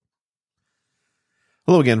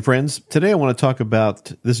Hello again, friends. Today I want to talk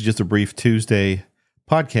about, this is just a brief Tuesday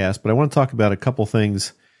podcast, but I want to talk about a couple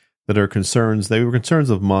things that are concerns. They were concerns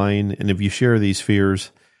of mine, and if you share these fears,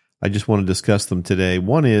 I just want to discuss them today.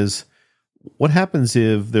 One is, what happens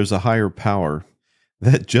if there's a higher power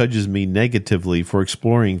that judges me negatively for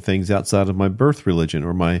exploring things outside of my birth religion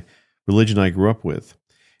or my religion I grew up with?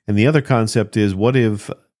 And the other concept is, what if,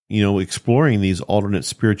 exploring these alternate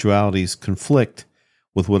spiritualities conflict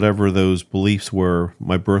with whatever those beliefs were,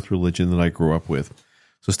 my birth religion that I grew up with?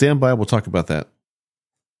 So stand by, we'll talk about that.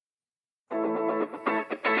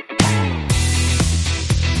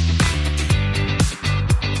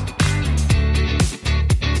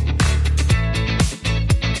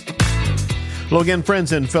 Hello again,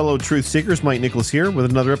 friends and fellow truth seekers. Mike Nicholas here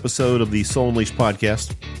with another episode of the Soul Unleashed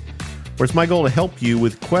podcast, where it's my goal to help you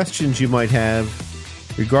with questions you might have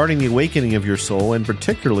regarding the awakening of your soul, and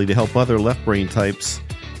particularly to help other left brain types,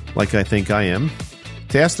 like I think I am,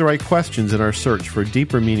 to ask the right questions in our search for a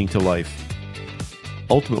deeper meaning to life.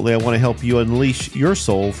 Ultimately, I want to help you unleash your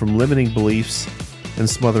soul from limiting beliefs and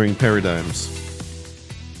smothering paradigms.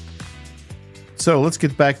 So let's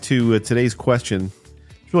get back to today's question.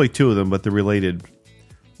 There's really two of them, but they're related.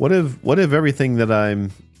 What if everything that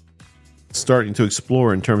I'm starting to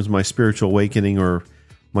explore in terms of my spiritual awakening or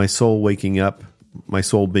my soul waking up, my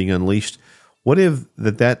soul being unleashed, what if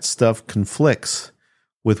that stuff conflicts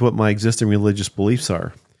with what my existing religious beliefs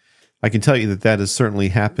are? I can tell you that has certainly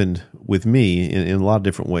happened with me in a lot of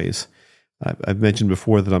different ways. I've mentioned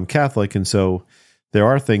before that I'm Catholic, and so there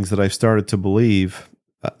are things that I've started to believe,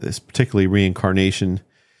 particularly reincarnation,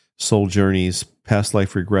 soul journeys, past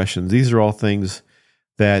life regressions. These are all things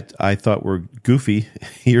that I thought were goofy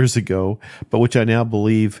years ago, but which I now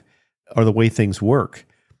believe are the way things work.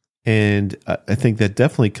 And I think that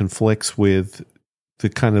definitely conflicts with the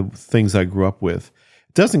kind of things I grew up with.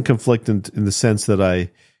 It doesn't conflict in the sense that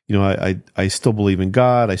I still believe in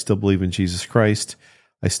God. I still believe in Jesus Christ.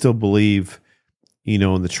 I still believe,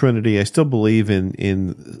 in the Trinity. I still believe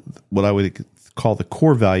in what I would call the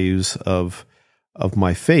core values of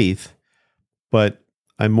my faith. But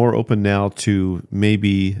I'm more open now to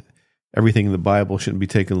maybe everything in the Bible shouldn't be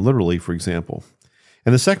taken literally, for example.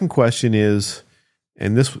 And the second question is,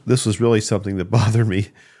 and this was really something that bothered me,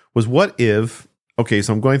 was what if, okay,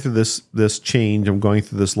 so I'm going through this change, I'm going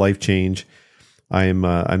through this life change,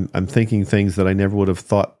 I'm thinking things that I never would have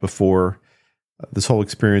thought before, this whole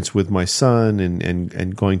experience with my son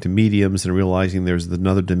and going to mediums and realizing there's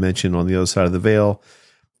another dimension on the other side of the veil,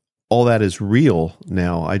 all that is real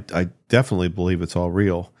now. I definitely believe it's all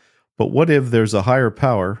real. But what if there's a higher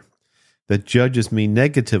power that judges me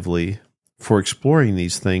negatively for exploring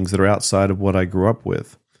these things that are outside of what I grew up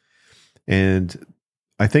with? And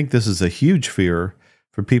I think this is a huge fear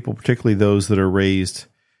for people, particularly those that are raised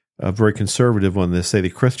very conservative on this, say the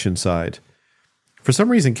Christian side. For some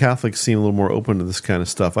reason, Catholics seem a little more open to this kind of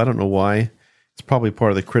stuff. I don't know why. It's probably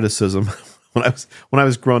part of the criticism. When I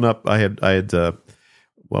was growing up,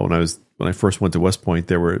 when I first went to West Point,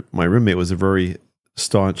 my roommate was a very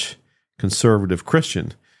staunch conservative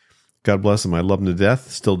Christian. God bless him. I love him to death,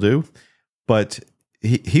 still do. But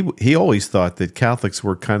he always thought that Catholics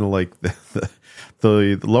were kind of like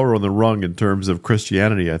the lower on the rung in terms of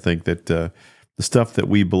Christianity. I think that the stuff that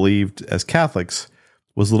we believed as Catholics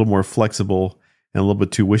was a little more flexible and a little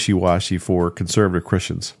bit too wishy-washy for conservative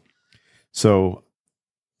Christians. So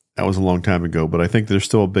that was a long time ago, but I think there's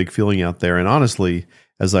still a big feeling out there. And honestly,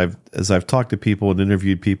 as I've talked to people and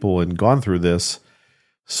interviewed people and gone through this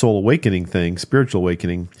soul awakening thing, spiritual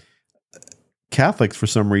awakening, Catholics, for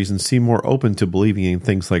some reason, seem more open to believing in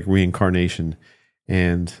things like reincarnation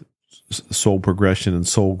and soul progression and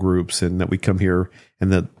soul groups, and that we come here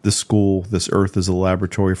and that this earth is a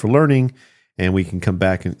laboratory for learning, and we can come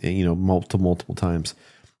back and multiple times.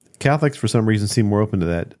 Catholics, for some reason, seem more open to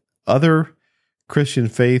that. Other Christian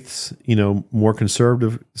faiths, more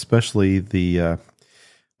conservative, especially the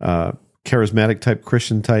charismatic type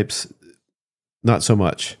Christian types, not so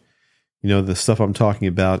much. The stuff I'm talking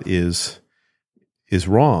about is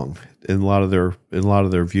wrong in a lot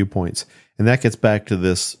of their viewpoints. And that gets back to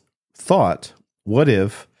this thought: what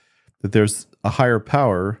if that there's a higher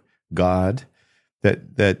power, God,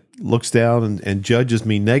 that looks down and judges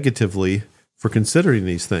me negatively for considering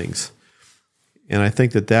these things? And I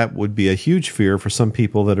think that would be a huge fear for some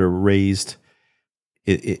people that are raised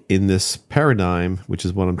in this paradigm, which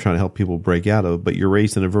is what I'm trying to help people break out of. But you're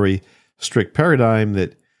raised in a very strict paradigm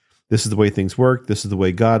that this is the way things work. This is the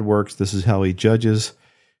way God works. This is how he judges.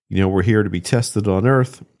 We're here to be tested on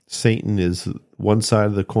earth. Satan is one side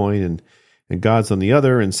of the coin and God's on the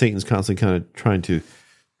other. And Satan's constantly kind of trying to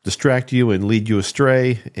distract you and lead you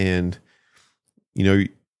astray. And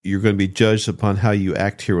you're going to be judged upon how you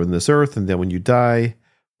act here on this earth. And then when you die,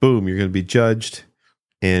 boom, you're going to be judged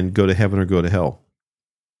and go to heaven or go to hell.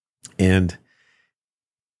 And,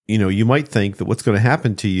 you might think that what's going to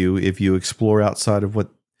happen to you if you explore outside of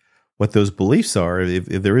what those beliefs are, if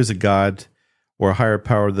there is a God or a higher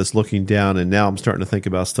power that's looking down, and now I'm starting to think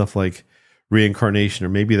about stuff like reincarnation, or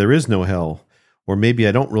maybe there is no hell, or maybe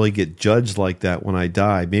I don't really get judged like that when I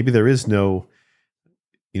die. Maybe there is no,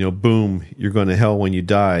 boom, you're going to hell when you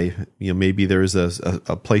die. Maybe there is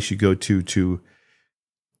a place you go to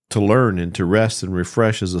learn and to rest and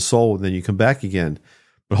refresh as a soul, and then you come back again.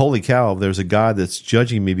 But holy cow, if there's a God that's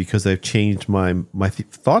judging me because I've changed my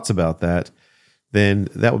thoughts about that, then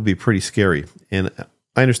that would be pretty scary. And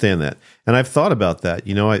I understand that. And I've thought about that.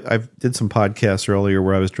 I did some podcasts earlier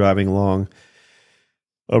where I was driving along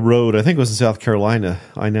a road, I think it was in South Carolina,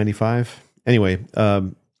 I-95. Anyway,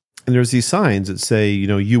 and there's these signs that say,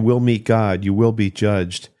 you will meet God, you will be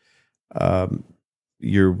judged.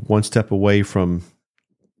 You're one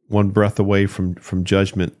breath away from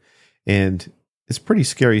judgment. And it's pretty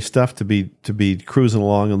scary stuff to be cruising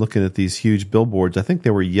along and looking at these huge billboards. I think they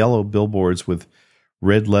were yellow billboards with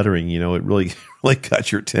red lettering. It really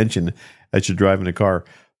got your attention as you're driving a car.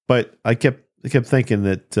 But I kept thinking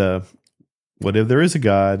that what if there is a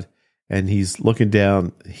God and he's looking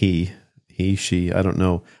down? He, she, I don't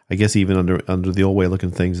know. I guess even under the old way of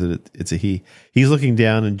looking at things, that it's a he. He's looking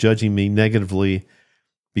down and judging me negatively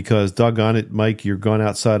because, doggone it, Mike, you're gone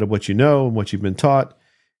outside of what you know and what you've been taught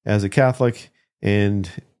as a Catholic. And,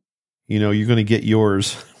 you're going to get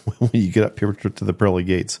yours when you get up here to the pearly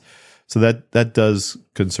gates. So that does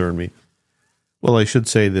concern me. Well, I should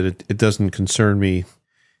say that it doesn't concern me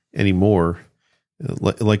anymore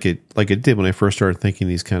like it did when I first started thinking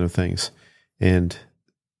these kind of things. And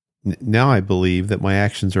now I believe that my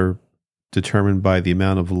actions are determined by the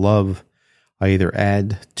amount of love I either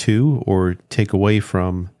add to or take away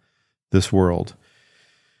from this world.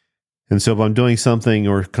 And so if I'm doing something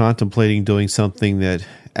or contemplating doing something that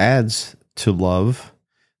adds to love,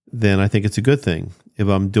 then I think it's a good thing. If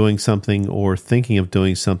I'm doing something or thinking of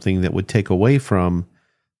doing something that would take away from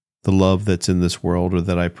the love that's in this world or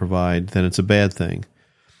that I provide, then it's a bad thing.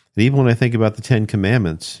 And even when I think about the 10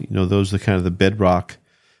 Commandments, those are kind of the bedrock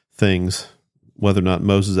things. Whether or not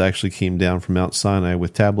Moses actually came down from Mount Sinai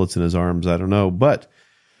with tablets in his arms, I don't know. But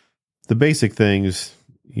the basic things,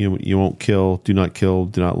 you won't kill, do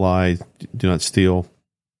not lie, do not steal.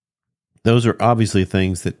 Those are obviously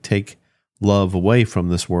things that take love away from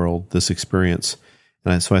this world, this experience.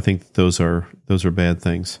 And so I think those are bad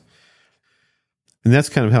things. And that's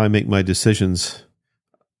kind of how I make my decisions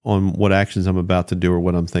on what actions I'm about to do or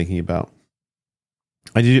what I'm thinking about.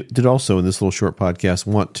 I did also, in this little short podcast,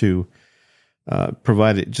 want to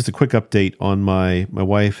provide just a quick update on my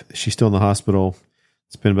wife. She's still in the hospital.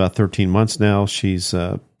 It's been about 13 months now. She's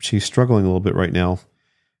struggling a little bit right now,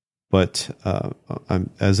 but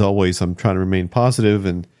as always, I'm trying to remain positive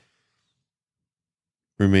and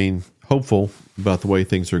remain hopeful about the way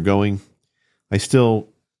things are going. I still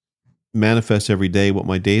manifest every day what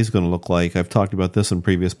my day is going to look like. I've talked about this in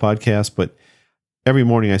previous podcasts, but every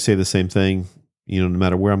morning I say the same thing. No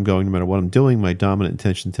matter where I'm going, no matter what I'm doing, my dominant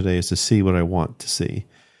intention today is to see what I want to see.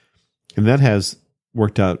 And that has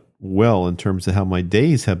worked out well in terms of how my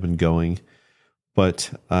days have been going,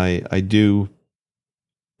 but I do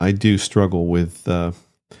struggle with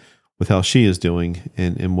how she is doing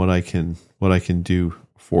and what I can do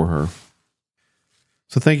for her.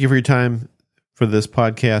 So thank you for your time for this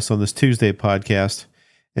podcast on this Tuesday podcast,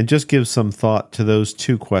 and just give some thought to those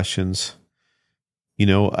two questions.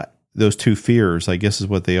 Those two fears, I guess, is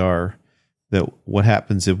what they are. That what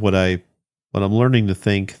happens if what I'm learning to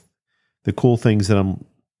think, the cool things that I'm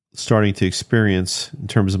starting to experience in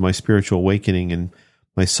terms of my spiritual awakening and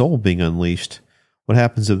my soul being unleashed, what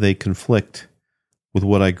happens if they conflict with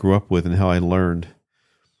what I grew up with and how I learned?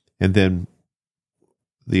 And then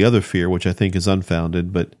the other fear, which I think is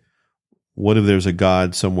unfounded, but what if there's a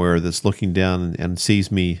God somewhere that's looking down and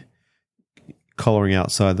sees me coloring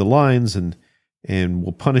outside the lines and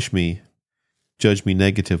will punish me, judge me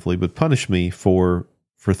negatively, but punish me for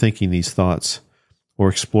thinking these thoughts or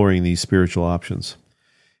exploring these spiritual options?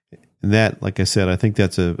 And that, like I said, I think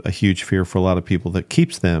that's a huge fear for a lot of people that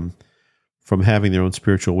keeps them from having their own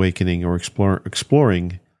spiritual awakening or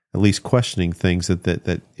exploring, at least questioning things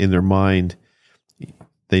that in their mind,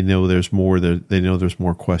 they know there's more. They know there's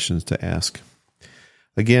more questions to ask.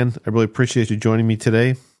 Again, I really appreciate you joining me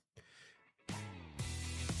today.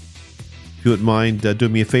 If you wouldn't mind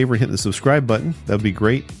doing me a favor and hitting the subscribe button, that would be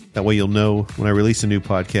great. That way you'll know when I release a new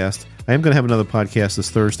podcast. I am going to have another podcast this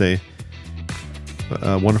Thursday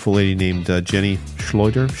a wonderful lady named Jenny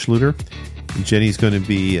Schluter. And Jenny's going to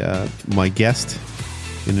be my guest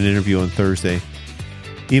in an interview on Thursday.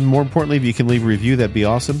 Even more importantly, if you can leave a review, that'd be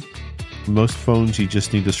awesome. Most phones, you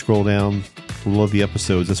just need to scroll down below the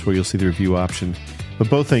episodes. That's where you'll see the review option. But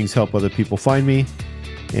both things help other people find me,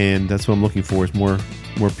 and that's what I'm looking for, is more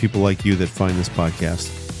people like you that find this podcast.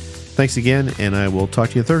 Thanks again, and I will talk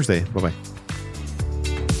to you Thursday. Bye-bye.